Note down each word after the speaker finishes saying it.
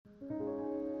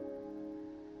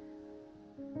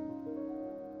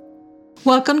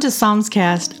Welcome to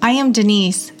Psalmscast. I am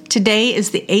Denise. Today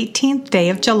is the 18th day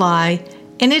of July,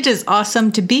 and it is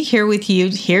awesome to be here with you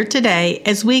here today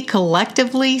as we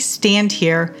collectively stand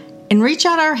here and reach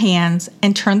out our hands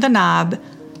and turn the knob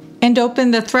and open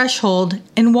the threshold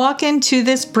and walk into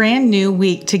this brand new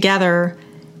week together.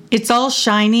 It's all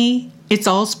shiny, it's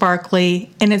all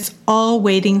sparkly, and it's all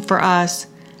waiting for us.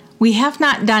 We have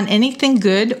not done anything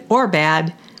good or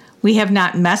bad. We have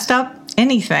not messed up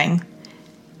anything.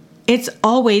 It's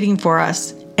all waiting for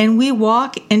us, and we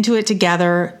walk into it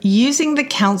together using the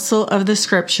counsel of the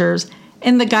Scriptures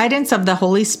and the guidance of the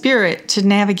Holy Spirit to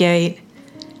navigate.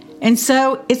 And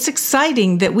so it's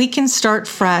exciting that we can start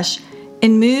fresh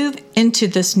and move into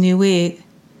this new week.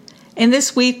 And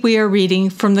this week we are reading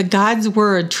from the God's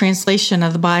Word translation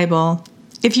of the Bible.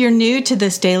 If you're new to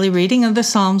this daily reading of the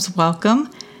Psalms, welcome.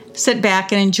 Sit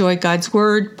back and enjoy God's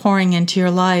Word pouring into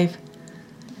your life.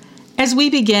 As we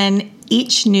begin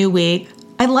each new week,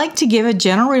 I'd like to give a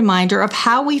general reminder of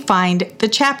how we find the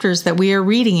chapters that we are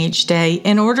reading each day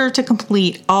in order to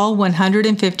complete all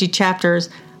 150 chapters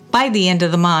by the end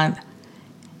of the month.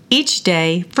 Each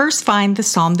day, first find the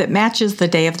psalm that matches the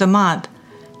day of the month,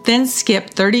 then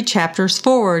skip 30 chapters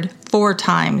forward 4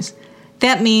 times.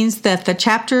 That means that the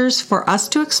chapters for us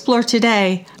to explore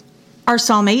today are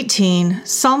Psalm 18,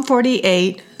 Psalm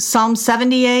 48, Psalm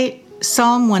 78,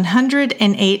 Psalm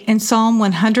 108, and Psalm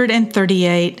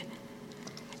 138.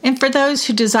 And for those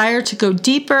who desire to go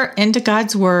deeper into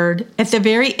God's Word, at the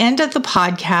very end of the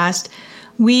podcast,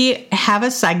 we have a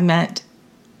segment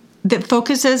that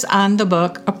focuses on the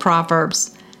book of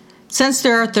Proverbs. Since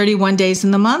there are 31 days in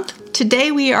the month,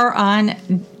 today we are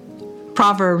on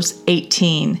Proverbs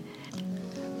 18.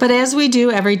 But as we do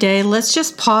every day, let's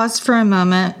just pause for a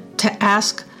moment to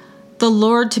ask the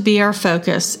Lord to be our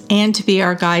focus and to be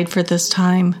our guide for this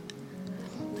time.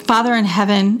 Father in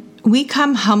heaven, we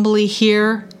come humbly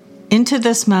here into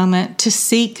this moment to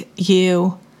seek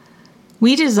you.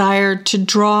 We desire to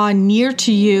draw near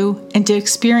to you and to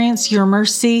experience your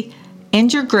mercy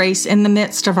and your grace in the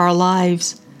midst of our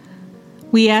lives.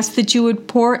 We ask that you would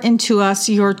pour into us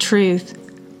your truth.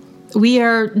 We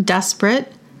are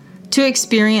desperate to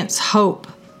experience hope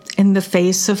in the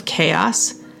face of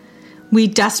chaos. We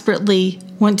desperately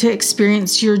want to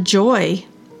experience your joy,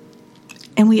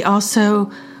 and we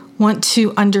also want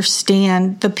to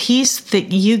understand the peace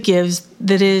that you give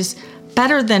that is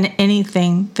better than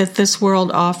anything that this world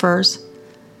offers.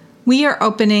 We are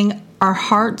opening our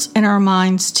hearts and our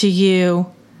minds to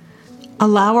you.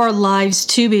 Allow our lives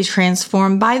to be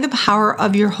transformed by the power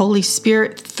of your Holy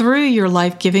Spirit through your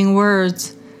life-giving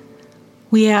words.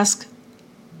 We ask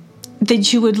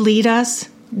that you would lead us,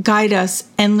 guide us,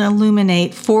 and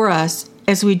illuminate for us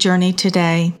as we journey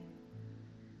today.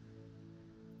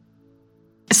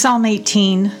 Psalm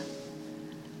 18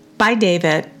 by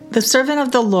David, the servant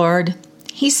of the Lord.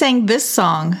 He sang this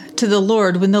song to the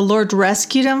Lord when the Lord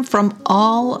rescued him from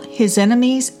all his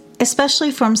enemies,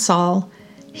 especially from Saul.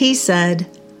 He said,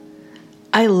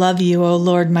 I love you, O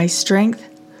Lord, my strength.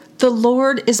 The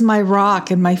Lord is my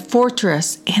rock and my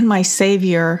fortress and my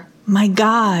Savior, my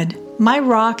God, my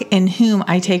rock in whom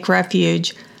I take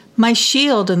refuge, my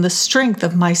shield and the strength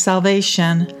of my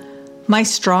salvation, my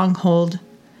stronghold.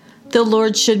 The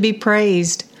Lord should be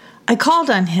praised. I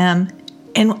called on him,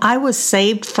 and I was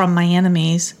saved from my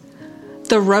enemies.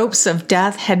 The ropes of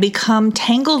death had become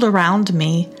tangled around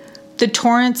me. The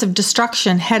torrents of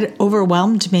destruction had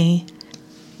overwhelmed me.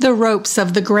 The ropes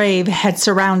of the grave had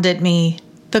surrounded me.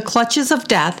 The clutches of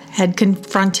death had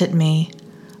confronted me.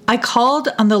 I called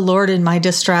on the Lord in my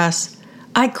distress.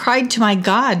 I cried to my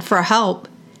God for help.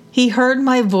 He heard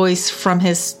my voice from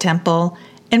his temple,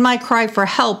 and my cry for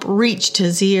help reached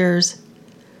his ears.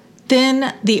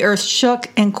 Then the earth shook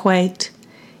and quaked.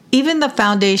 Even the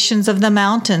foundations of the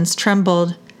mountains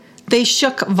trembled. They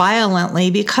shook violently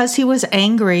because he was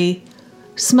angry.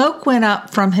 Smoke went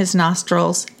up from his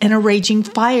nostrils, and a raging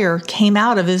fire came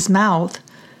out of his mouth.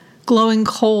 Glowing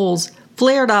coals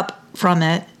flared up from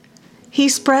it. He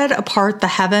spread apart the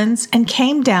heavens and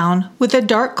came down with a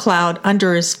dark cloud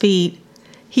under his feet.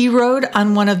 He rode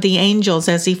on one of the angels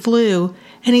as he flew,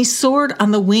 and he soared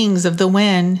on the wings of the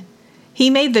wind. He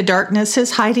made the darkness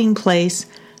his hiding place,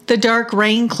 the dark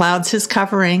rain clouds his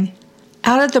covering.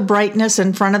 Out of the brightness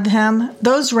in front of him,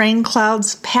 those rain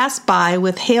clouds passed by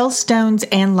with hailstones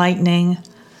and lightning.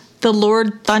 The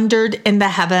Lord thundered in the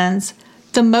heavens.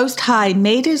 The Most High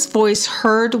made his voice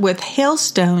heard with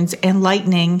hailstones and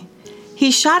lightning. He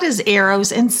shot his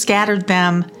arrows and scattered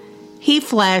them. He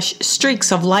flashed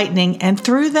streaks of lightning and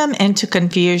threw them into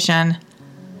confusion.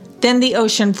 Then the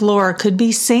ocean floor could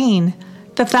be seen.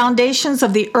 The foundations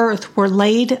of the earth were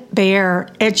laid bare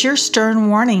at your stern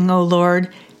warning, O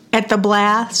Lord, at the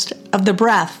blast of the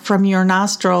breath from your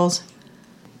nostrils.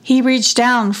 He reached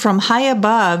down from high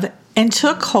above and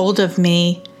took hold of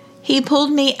me. He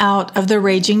pulled me out of the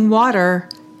raging water.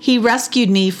 He rescued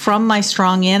me from my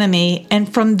strong enemy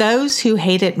and from those who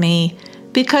hated me,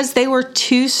 because they were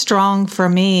too strong for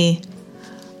me.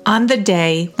 On the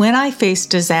day when I faced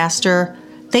disaster,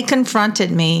 they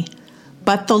confronted me,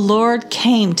 but the Lord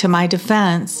came to my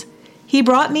defense. He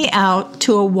brought me out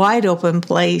to a wide open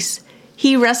place.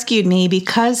 He rescued me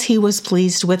because he was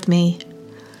pleased with me.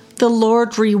 The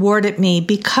Lord rewarded me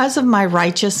because of my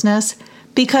righteousness,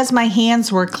 because my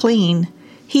hands were clean.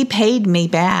 He paid me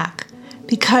back,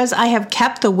 because I have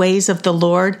kept the ways of the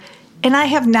Lord, and I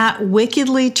have not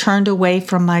wickedly turned away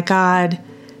from my God,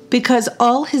 because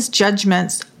all his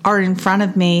judgments are in front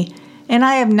of me, and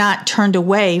I have not turned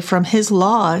away from his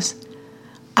laws.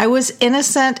 I was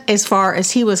innocent as far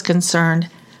as he was concerned.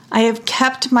 I have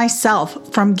kept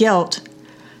myself from guilt.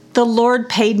 The Lord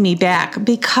paid me back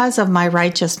because of my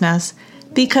righteousness,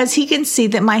 because he can see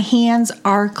that my hands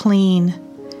are clean.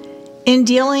 In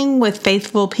dealing with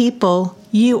faithful people,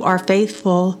 you are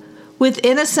faithful. With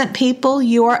innocent people,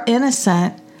 you are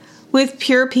innocent. With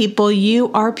pure people,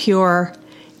 you are pure.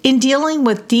 In dealing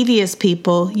with devious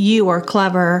people, you are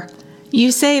clever.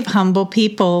 You save humble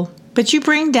people, but you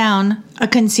bring down a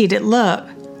conceited look.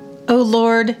 O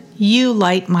Lord, you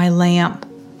light my lamp.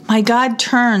 My God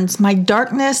turns my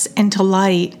darkness into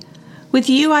light. With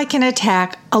you I can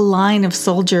attack a line of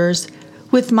soldiers.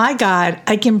 With my God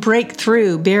I can break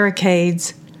through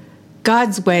barricades.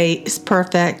 God's way is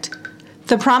perfect.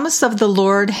 The promise of the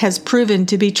Lord has proven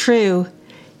to be true.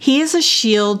 He is a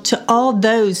shield to all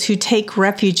those who take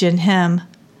refuge in him.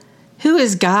 Who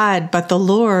is God but the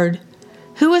Lord?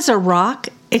 Who is a rock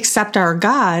except our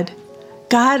God?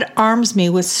 God arms me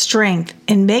with strength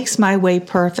and makes my way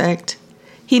perfect.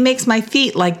 He makes my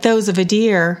feet like those of a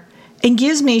deer and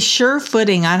gives me sure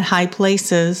footing on high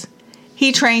places.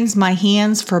 He trains my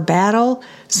hands for battle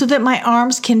so that my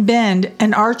arms can bend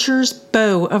an archer's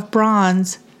bow of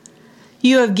bronze.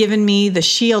 You have given me the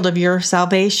shield of your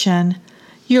salvation.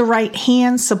 Your right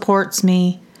hand supports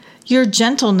me. Your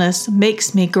gentleness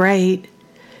makes me great.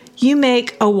 You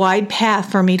make a wide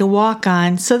path for me to walk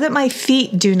on so that my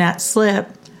feet do not slip.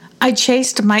 I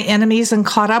chased my enemies and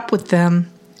caught up with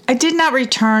them. I did not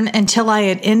return until I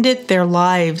had ended their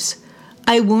lives.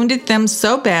 I wounded them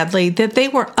so badly that they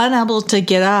were unable to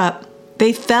get up.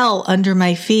 They fell under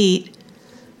my feet.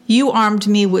 You armed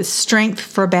me with strength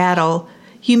for battle.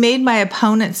 You made my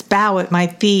opponents bow at my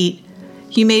feet.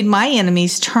 You made my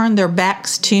enemies turn their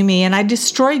backs to me, and I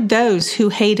destroyed those who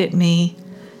hated me.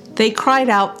 They cried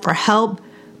out for help,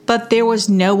 but there was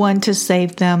no one to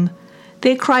save them.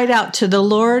 They cried out to the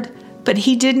Lord, but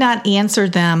he did not answer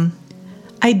them.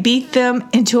 I beat them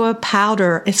into a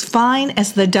powder as fine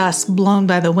as the dust blown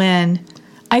by the wind.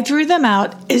 I threw them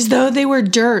out as though they were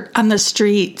dirt on the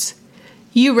streets.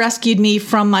 You rescued me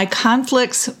from my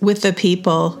conflicts with the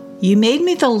people. You made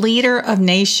me the leader of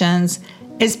nations.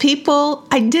 As people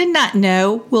I did not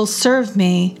know will serve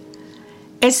me.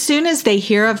 As soon as they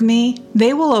hear of me,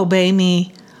 they will obey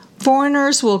me.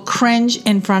 Foreigners will cringe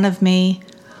in front of me.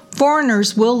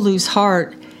 Foreigners will lose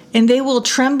heart, and they will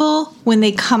tremble when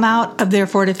they come out of their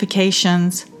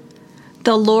fortifications.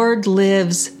 The Lord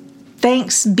lives.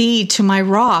 Thanks be to my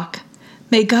rock.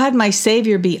 May God my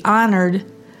Savior be honored.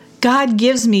 God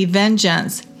gives me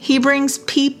vengeance. He brings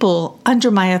people under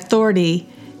my authority.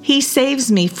 He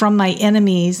saves me from my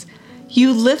enemies.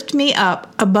 You lift me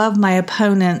up above my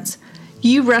opponents.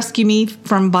 You rescue me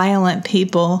from violent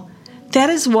people.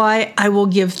 That is why I will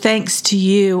give thanks to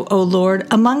you, O Lord,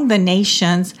 among the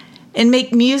nations, and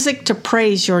make music to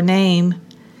praise your name.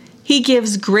 He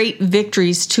gives great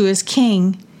victories to his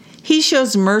king. He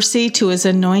shows mercy to his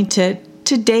anointed,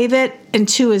 to David and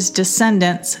to his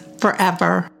descendants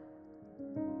forever.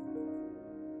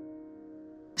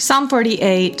 Psalm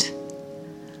 48.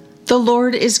 The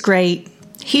Lord is great.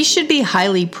 He should be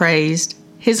highly praised.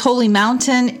 His holy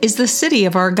mountain is the city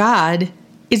of our God.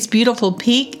 Its beautiful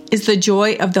peak is the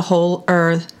joy of the whole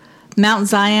earth. Mount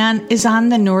Zion is on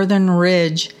the northern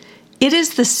ridge. It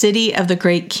is the city of the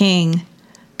great King.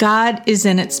 God is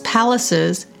in its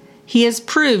palaces. He has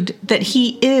proved that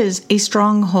he is a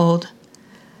stronghold.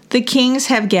 The kings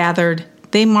have gathered.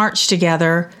 They marched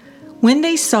together. When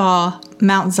they saw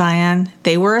Mount Zion,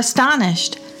 they were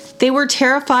astonished. They were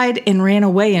terrified and ran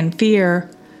away in fear.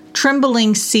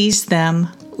 Trembling seized them,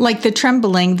 like the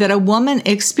trembling that a woman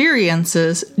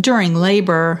experiences during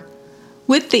labor.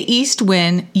 With the east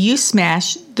wind, you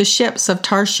smashed the ships of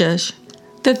Tarshish.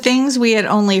 The things we had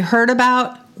only heard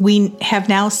about, we have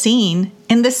now seen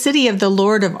in the city of the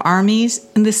Lord of armies,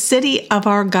 in the city of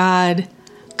our God.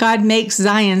 God makes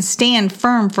Zion stand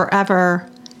firm forever.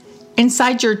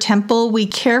 Inside your temple, we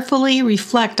carefully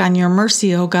reflect on your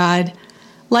mercy, O God.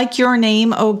 Like your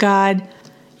name, O God,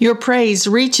 your praise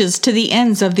reaches to the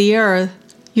ends of the earth.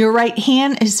 Your right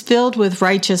hand is filled with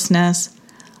righteousness.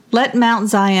 Let Mount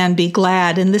Zion be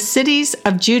glad, and the cities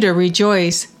of Judah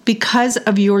rejoice because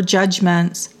of your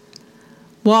judgments.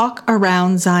 Walk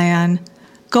around Zion.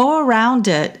 Go around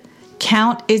it.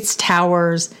 Count its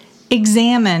towers.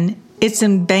 Examine its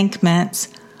embankments.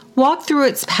 Walk through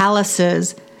its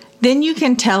palaces. Then you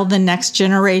can tell the next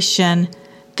generation,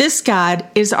 this God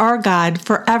is our God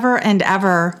forever and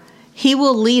ever. He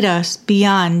will lead us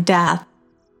beyond death.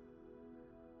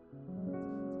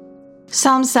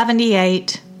 Psalm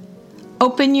 78.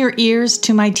 Open your ears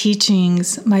to my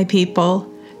teachings, my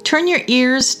people. Turn your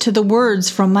ears to the words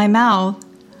from my mouth.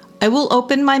 I will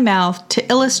open my mouth to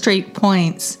illustrate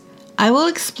points. I will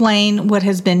explain what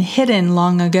has been hidden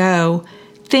long ago,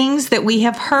 things that we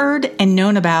have heard and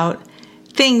known about,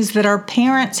 things that our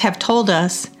parents have told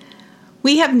us.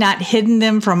 We have not hidden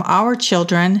them from our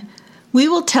children. We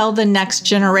will tell the next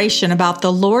generation about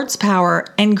the Lord's power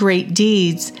and great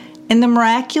deeds and the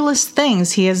miraculous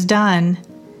things He has done.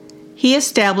 He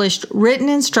established written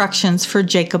instructions for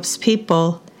Jacob's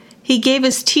people. He gave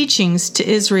His teachings to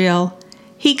Israel.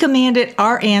 He commanded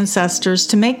our ancestors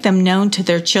to make them known to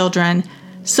their children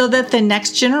so that the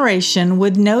next generation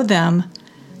would know them.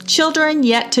 Children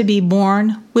yet to be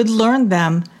born would learn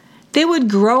them. They would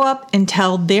grow up and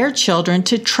tell their children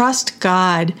to trust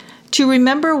God, to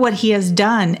remember what He has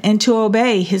done, and to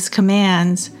obey His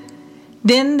commands.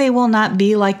 Then they will not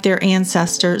be like their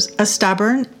ancestors, a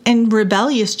stubborn and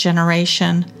rebellious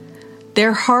generation.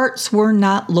 Their hearts were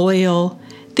not loyal.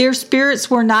 Their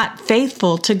spirits were not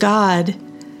faithful to God.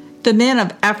 The men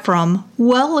of Ephraim,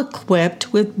 well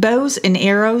equipped with bows and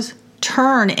arrows,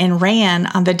 turned and ran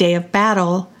on the day of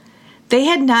battle. They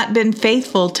had not been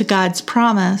faithful to God's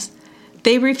promise.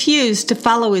 They refused to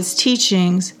follow His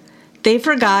teachings. They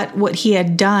forgot what He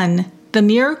had done, the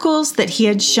miracles that He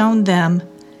had shown them.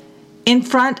 In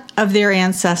front of their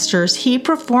ancestors, He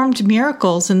performed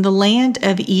miracles in the land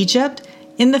of Egypt,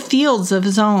 in the fields of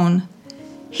Zon.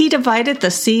 He divided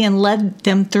the sea and led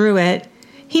them through it.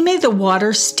 He made the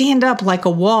waters stand up like a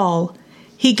wall.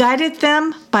 He guided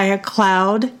them by a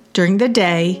cloud during the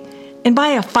day and by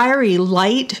a fiery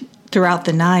light throughout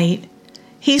the night.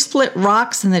 He split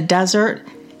rocks in the desert.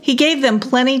 He gave them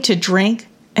plenty to drink,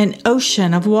 an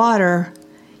ocean of water.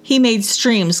 He made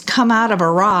streams come out of a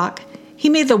rock. He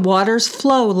made the waters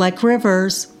flow like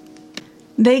rivers.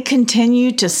 They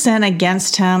continued to sin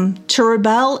against Him, to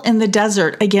rebel in the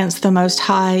desert against the Most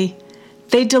High.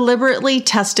 They deliberately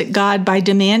tested God by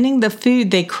demanding the food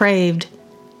they craved.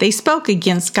 They spoke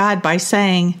against God by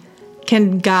saying,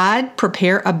 "Can God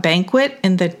prepare a banquet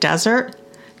in the desert?"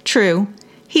 True,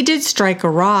 He did strike a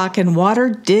rock, and water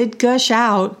did gush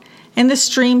out, and the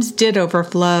streams did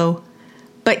overflow.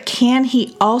 But can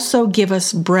He also give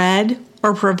us bread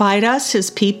or provide us, His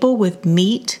people, with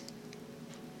meat?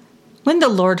 When the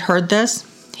Lord heard this,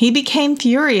 He became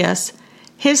furious.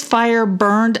 His fire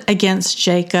burned against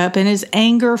Jacob, and His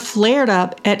anger flared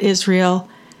up at Israel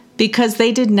because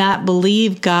they did not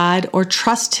believe God or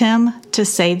trust Him to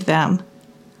save them.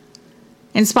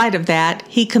 In spite of that,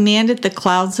 He commanded the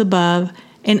clouds above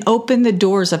and opened the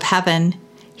doors of heaven.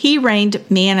 He rained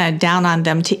manna down on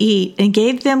them to eat and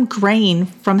gave them grain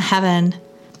from heaven.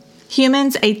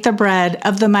 Humans ate the bread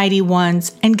of the mighty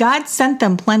ones, and God sent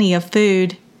them plenty of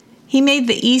food. He made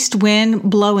the east wind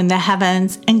blow in the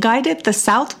heavens and guided the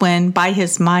south wind by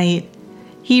His might.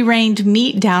 He rained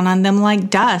meat down on them like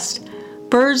dust,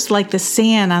 birds like the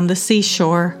sand on the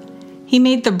seashore. He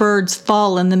made the birds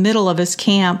fall in the middle of His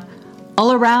camp,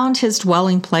 all around His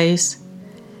dwelling place.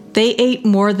 They ate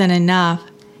more than enough.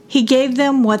 He gave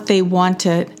them what they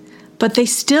wanted, but they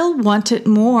still wanted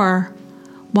more.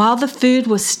 While the food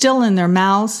was still in their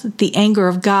mouths, the anger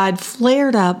of God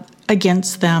flared up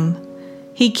against them.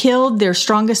 He killed their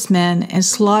strongest men and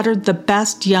slaughtered the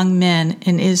best young men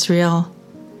in Israel.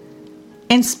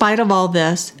 In spite of all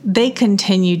this, they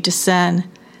continued to sin.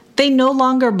 They no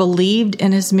longer believed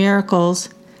in His miracles.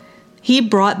 He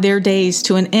brought their days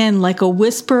to an end like a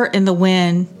whisper in the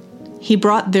wind. He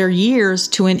brought their years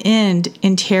to an end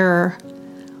in terror.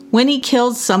 When He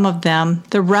killed some of them,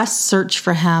 the rest searched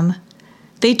for Him.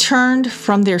 They turned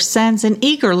from their sins and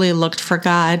eagerly looked for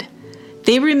God.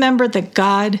 They remembered that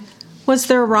God was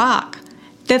their rock,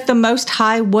 that the Most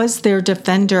High was their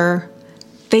defender.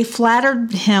 They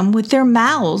flattered Him with their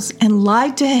mouths and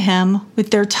lied to Him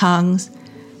with their tongues.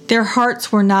 Their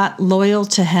hearts were not loyal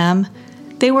to him.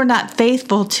 They were not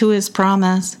faithful to his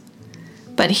promise.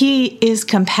 But he is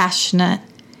compassionate.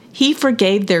 He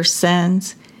forgave their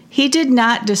sins. He did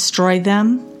not destroy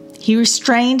them. He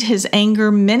restrained his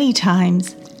anger many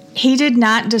times. He did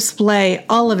not display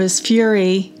all of his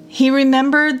fury. He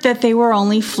remembered that they were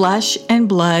only flesh and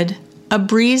blood, a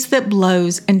breeze that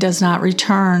blows and does not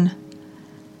return.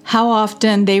 How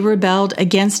often they rebelled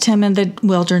against him in the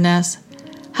wilderness.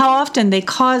 How often they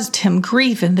caused him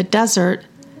grief in the desert.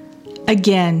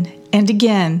 Again and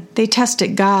again they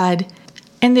tested God,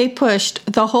 and they pushed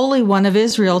the Holy One of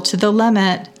Israel to the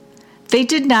limit. They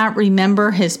did not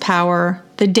remember his power,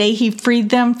 the day he freed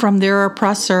them from their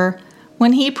oppressor,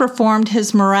 when he performed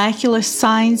his miraculous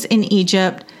signs in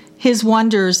Egypt, his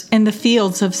wonders in the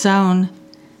fields of Zon.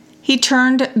 He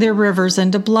turned their rivers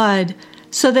into blood,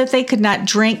 so that they could not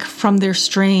drink from their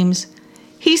streams.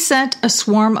 He sent a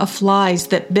swarm of flies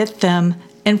that bit them,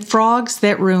 and frogs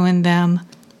that ruined them.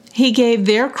 He gave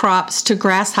their crops to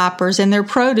grasshoppers and their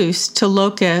produce to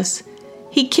locusts.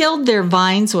 He killed their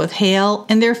vines with hail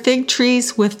and their fig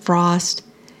trees with frost.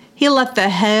 He let the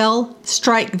hail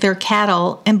strike their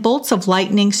cattle and bolts of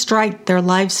lightning strike their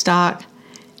livestock.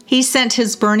 He sent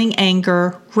his burning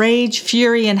anger, rage,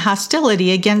 fury, and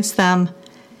hostility against them.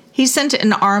 He sent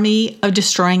an army of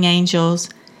destroying angels.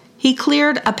 He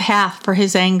cleared a path for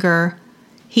his anger.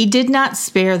 He did not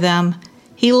spare them.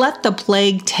 He let the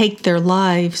plague take their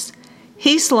lives.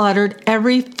 He slaughtered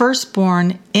every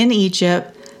firstborn in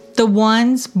Egypt, the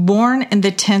ones born in the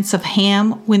tents of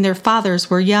Ham when their fathers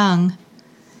were young.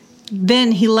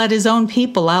 Then he led his own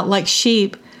people out like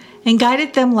sheep and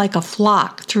guided them like a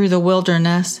flock through the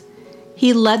wilderness.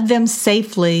 He led them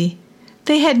safely.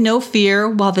 They had no fear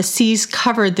while the seas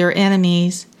covered their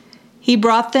enemies. He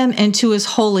brought them into his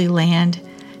holy land,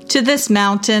 to this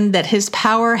mountain that his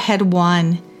power had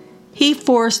won. He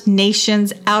forced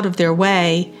nations out of their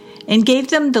way and gave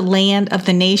them the land of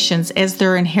the nations as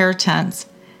their inheritance.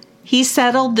 He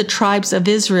settled the tribes of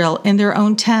Israel in their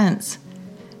own tents.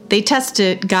 They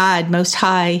tested God Most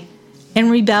High and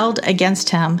rebelled against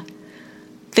him.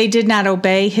 They did not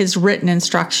obey his written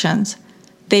instructions.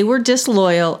 They were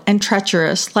disloyal and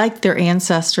treacherous like their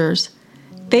ancestors.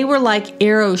 They were like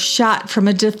arrows shot from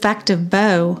a defective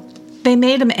bow. They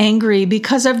made him angry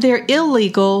because of their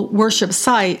illegal worship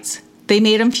sites. They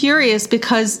made him furious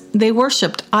because they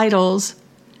worshipped idols.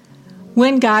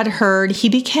 When God heard, he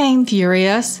became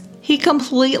furious. He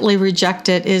completely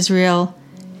rejected Israel.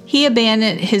 He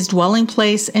abandoned his dwelling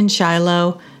place in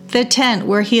Shiloh, the tent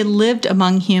where he had lived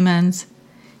among humans.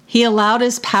 He allowed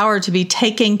his power to be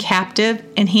taken captive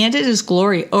and handed his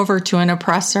glory over to an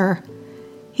oppressor.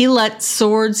 He let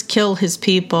swords kill his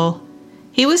people.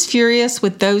 He was furious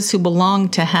with those who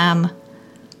belonged to him.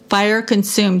 Fire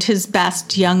consumed his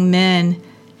best young men,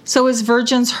 so his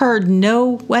virgins heard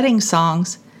no wedding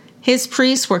songs. His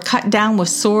priests were cut down with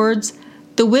swords.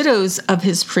 The widows of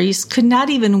his priests could not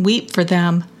even weep for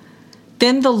them.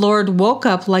 Then the Lord woke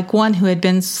up like one who had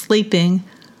been sleeping,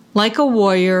 like a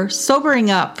warrior sobering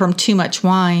up from too much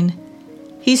wine.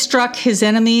 He struck his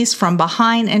enemies from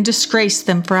behind and disgraced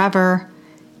them forever.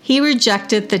 He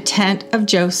rejected the tent of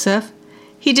Joseph.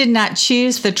 He did not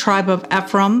choose the tribe of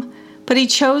Ephraim, but he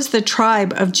chose the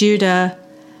tribe of Judah,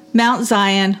 Mount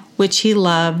Zion, which he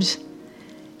loved.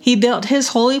 He built his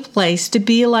holy place to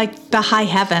be like the high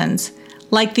heavens,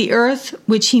 like the earth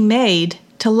which he made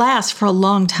to last for a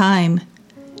long time.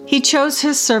 He chose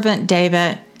his servant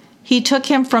David. He took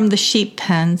him from the sheep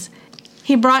pens.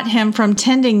 He brought him from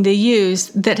tending the ewes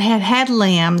that had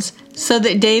lambs, so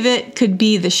that David could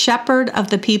be the shepherd of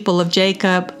the people of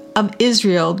Jacob, of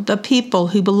Israel, the people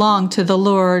who belong to the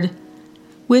Lord.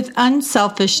 With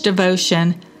unselfish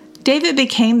devotion, David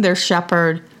became their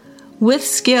shepherd. With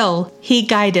skill, he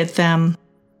guided them.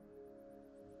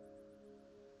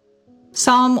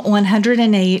 Psalm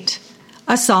 108,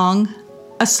 a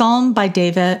psalm by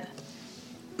David.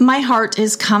 My heart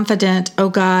is confident, O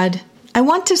God. I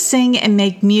want to sing and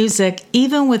make music,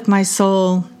 even with my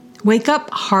soul. Wake up,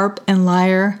 harp and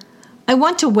lyre. I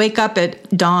want to wake up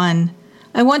at dawn.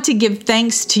 I want to give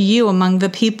thanks to you among the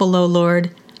people, O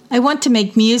Lord. I want to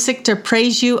make music to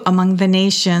praise you among the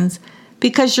nations,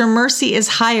 because your mercy is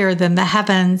higher than the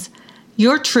heavens.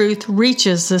 Your truth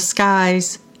reaches the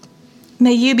skies.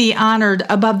 May you be honored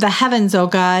above the heavens, O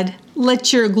God.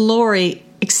 Let your glory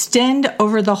extend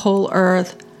over the whole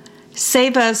earth.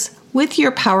 Save us with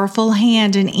your powerful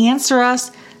hand and answer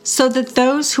us so that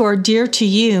those who are dear to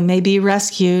you may be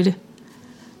rescued.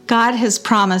 God has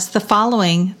promised the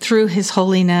following through his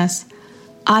holiness.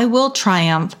 I will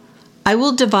triumph. I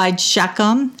will divide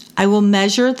Shechem. I will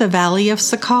measure the valley of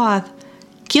Succoth.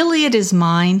 Gilead is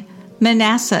mine.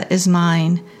 Manasseh is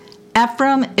mine.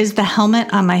 Ephraim is the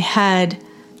helmet on my head.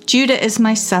 Judah is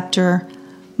my scepter.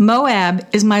 Moab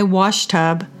is my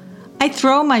washtub. I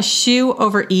throw my shoe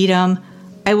over Edom.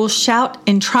 I will shout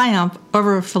in triumph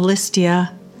over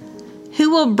Philistia. Who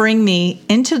will bring me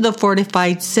into the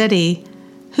fortified city?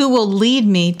 Who will lead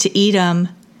me to Edom?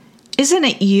 Isn't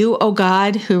it you, O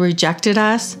God, who rejected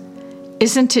us?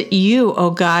 Isn't it you, O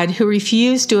God, who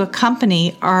refused to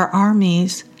accompany our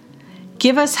armies?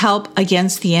 Give us help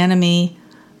against the enemy,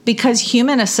 because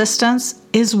human assistance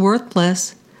is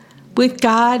worthless. With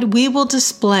God, we will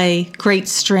display great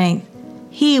strength.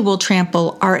 He will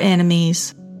trample our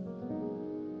enemies.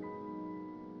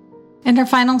 And our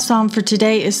final psalm for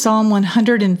today is Psalm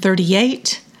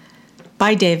 138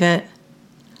 by David.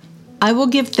 I will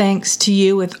give thanks to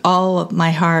you with all of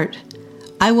my heart.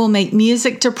 I will make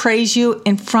music to praise you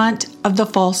in front of the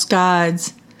false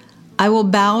gods. I will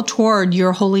bow toward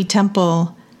your holy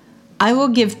temple. I will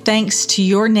give thanks to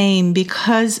your name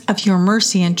because of your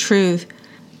mercy and truth.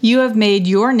 You have made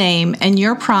your name and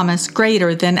your promise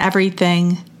greater than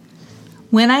everything.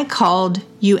 When I called,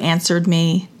 you answered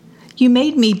me. You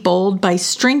made me bold by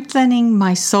strengthening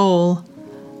my soul.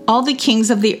 All the kings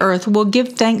of the earth will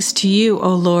give thanks to you,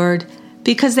 O Lord,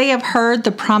 because they have heard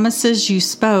the promises you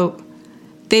spoke.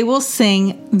 They will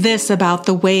sing this about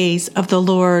the ways of the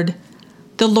Lord.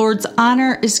 The Lord's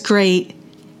honor is great.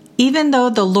 Even though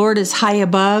the Lord is high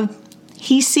above,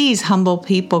 he sees humble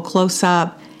people close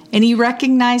up, and he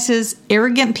recognizes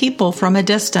arrogant people from a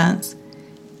distance.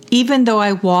 Even though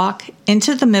I walk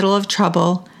into the middle of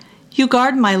trouble, you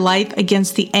guard my life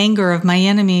against the anger of my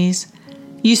enemies.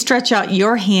 You stretch out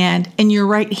your hand, and your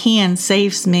right hand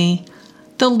saves me.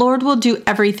 The Lord will do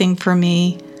everything for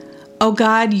me. O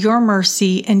God, your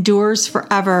mercy endures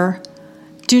forever.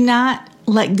 Do not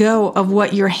let go of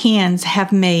what your hands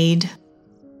have made.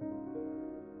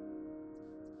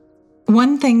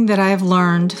 One thing that I've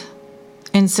learned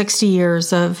in 60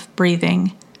 years of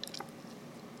breathing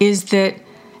is that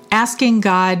asking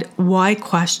God why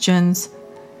questions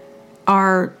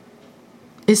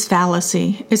is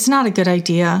fallacy. It's not a good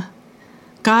idea.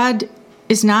 God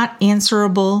is not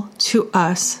answerable to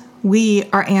us. We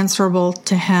are answerable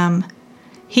to him.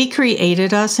 He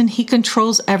created us and he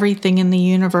controls everything in the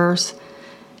universe.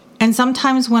 And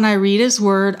sometimes when I read his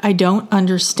word, I don't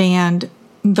understand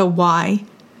the why.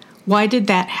 Why did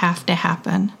that have to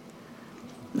happen?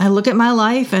 I look at my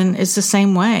life and it's the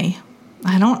same way.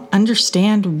 I don't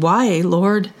understand why,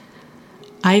 Lord.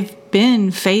 I've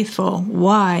been faithful.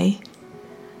 Why?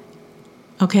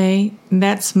 Okay,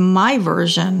 that's my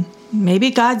version. Maybe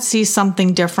God sees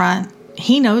something different.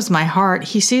 He knows my heart.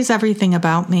 He sees everything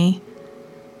about me.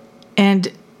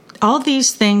 And all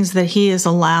these things that he is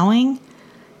allowing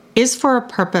is for a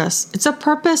purpose. It's a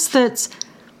purpose that's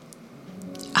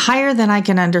higher than I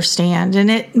can understand.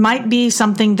 And it might be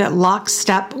something that locks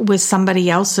step with somebody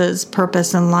else's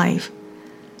purpose in life.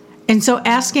 And so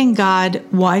asking God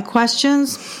why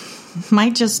questions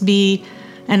might just be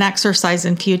an exercise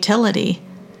in futility.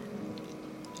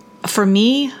 For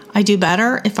me, I do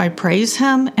better if I praise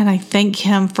him and I thank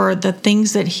him for the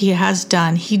things that he has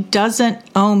done. He doesn't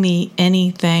owe me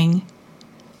anything,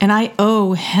 and I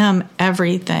owe him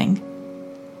everything.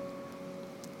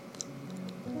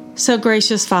 So,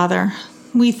 gracious Father,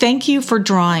 we thank you for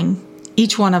drawing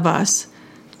each one of us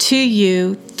to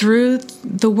you through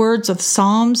the words of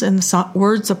Psalms and the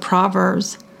words of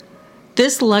Proverbs.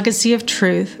 This legacy of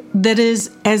truth that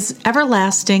is as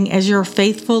everlasting as your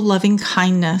faithful loving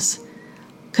kindness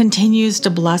continues to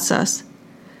bless us.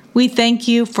 We thank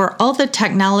you for all the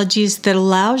technologies that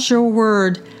allows your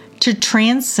word to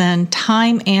transcend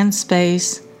time and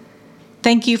space.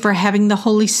 Thank you for having the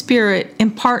Holy Spirit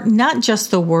impart not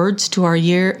just the words to our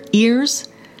ears,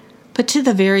 but to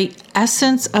the very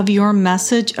essence of your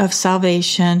message of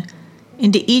salvation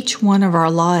into each one of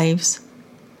our lives.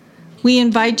 We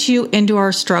invite you into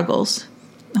our struggles.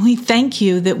 We thank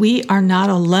you that we are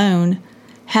not alone,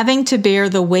 having to bear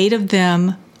the weight of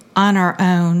them on our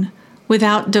own,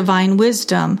 without divine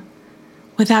wisdom,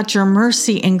 without your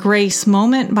mercy and grace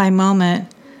moment by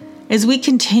moment, as we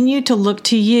continue to look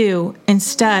to you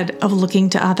instead of looking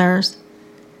to others.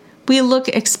 We look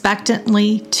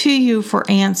expectantly to you for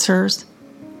answers.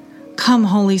 Come,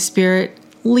 Holy Spirit,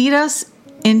 lead us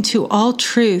into all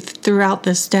truth throughout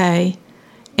this day.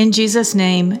 In Jesus'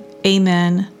 name,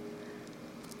 amen.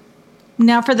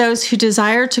 Now, for those who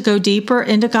desire to go deeper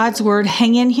into God's Word,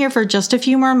 hang in here for just a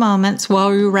few more moments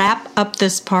while we wrap up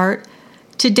this part.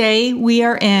 Today, we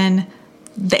are in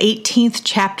the 18th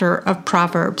chapter of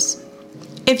Proverbs.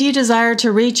 If you desire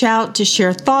to reach out to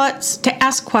share thoughts, to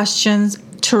ask questions,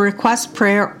 to request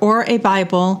prayer or a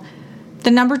Bible,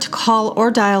 The number to call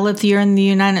or dial if you're in the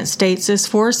United States is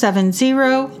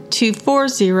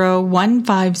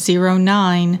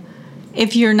 470-240-1509.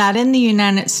 If you're not in the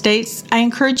United States, I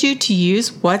encourage you to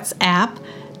use WhatsApp.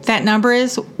 That number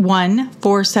is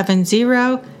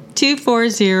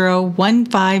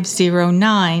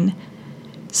 1-470-240-1509.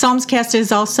 Psalmscast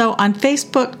is also on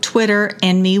Facebook, Twitter,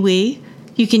 and MeWe.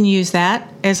 You can use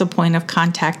that as a point of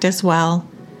contact as well.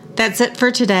 That's it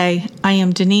for today. I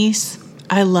am Denise.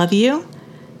 I love you,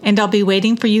 and I'll be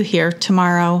waiting for you here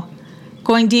tomorrow.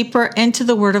 Going deeper into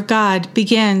the Word of God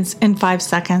begins in 5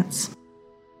 seconds.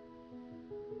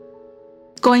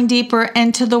 Going deeper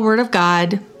into the Word of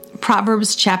God,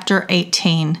 Proverbs chapter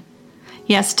 18.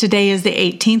 Yes, today is the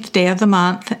 18th day of the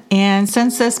month, and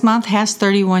since this month has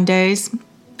 31 days,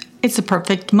 it's a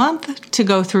perfect month to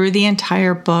go through the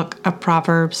entire book of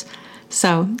Proverbs.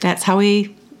 So that's how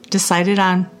we decided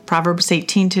on Proverbs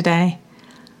 18 today.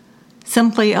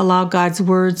 Simply allow God's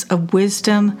words of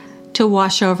wisdom to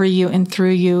wash over you and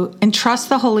through you, and trust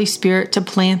the Holy Spirit to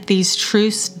plant these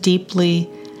truths deeply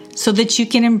so that you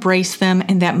can embrace them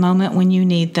in that moment when you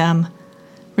need them.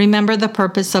 Remember, the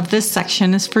purpose of this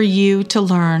section is for you to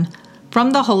learn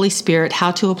from the Holy Spirit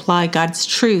how to apply God's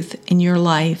truth in your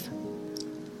life.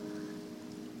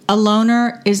 A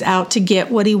loner is out to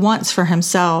get what he wants for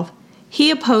himself.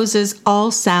 He opposes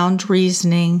all sound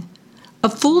reasoning. A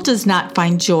fool does not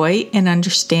find joy in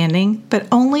understanding, but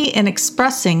only in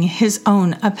expressing his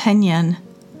own opinion.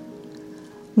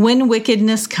 When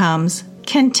wickedness comes,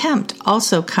 contempt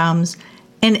also comes,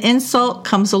 and insult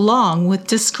comes along with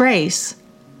disgrace.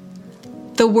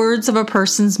 The words of a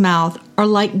person's mouth are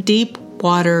like deep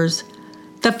waters.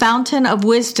 The fountain of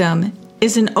wisdom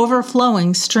is an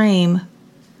overflowing stream.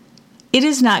 It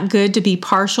is not good to be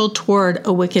partial toward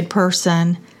a wicked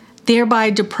person, thereby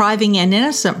depriving an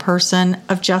innocent person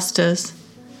of justice.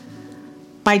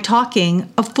 By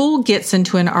talking, a fool gets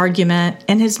into an argument,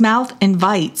 and his mouth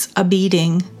invites a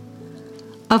beating.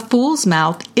 A fool's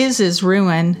mouth is his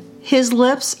ruin. His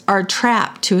lips are a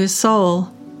trap to his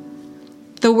soul.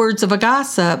 The words of a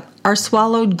gossip are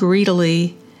swallowed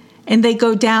greedily, and they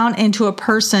go down into a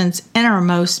person's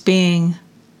innermost being.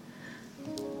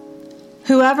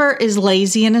 Whoever is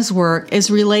lazy in his work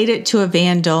is related to a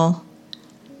vandal.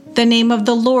 The name of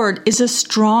the Lord is a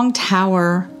strong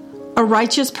tower. A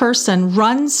righteous person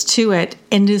runs to it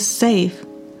and is safe.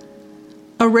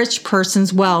 A rich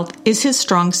person's wealth is his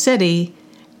strong city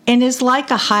and is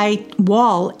like a high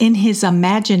wall in his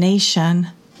imagination.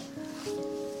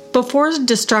 Before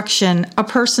destruction, a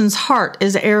person's heart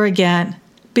is arrogant,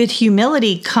 but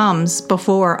humility comes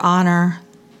before honor.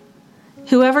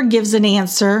 Whoever gives an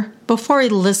answer before he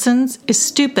listens is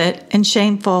stupid and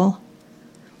shameful.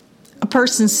 A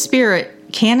person's spirit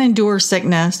can endure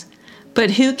sickness,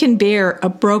 but who can bear a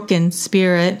broken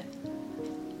spirit?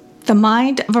 The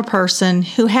mind of a person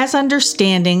who has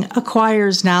understanding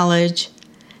acquires knowledge.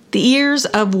 The ears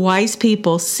of wise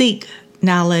people seek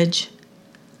knowledge.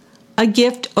 A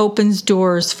gift opens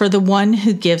doors for the one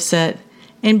who gives it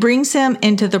and brings him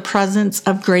into the presence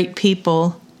of great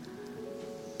people.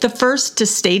 The first to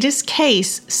state his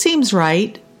case seems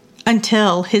right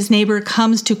until his neighbor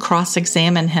comes to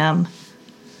cross-examine him.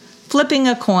 Flipping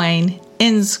a coin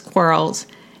ends quarrels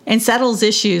and settles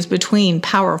issues between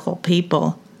powerful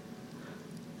people.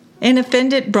 An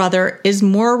offended brother is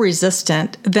more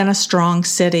resistant than a strong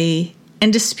city,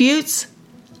 and disputes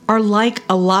are like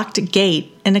a locked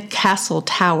gate in a castle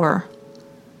tower.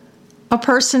 A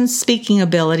person's speaking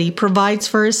ability provides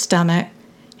for his stomach.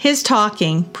 His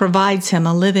talking provides him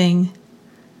a living.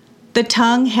 The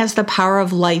tongue has the power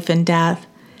of life and death,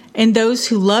 and those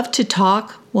who love to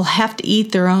talk will have to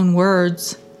eat their own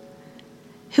words.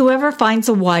 Whoever finds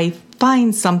a wife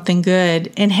finds something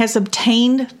good and has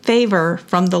obtained favor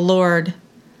from the Lord.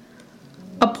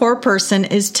 A poor person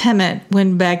is timid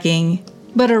when begging,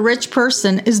 but a rich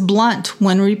person is blunt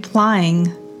when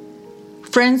replying.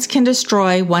 Friends can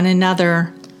destroy one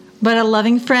another, but a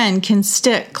loving friend can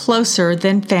stick closer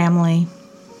than family.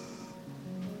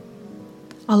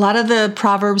 A lot of the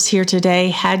Proverbs here today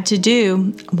had to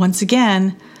do, once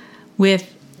again,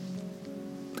 with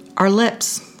our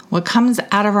lips, what comes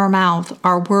out of our mouth,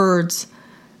 our words,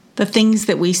 the things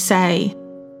that we say.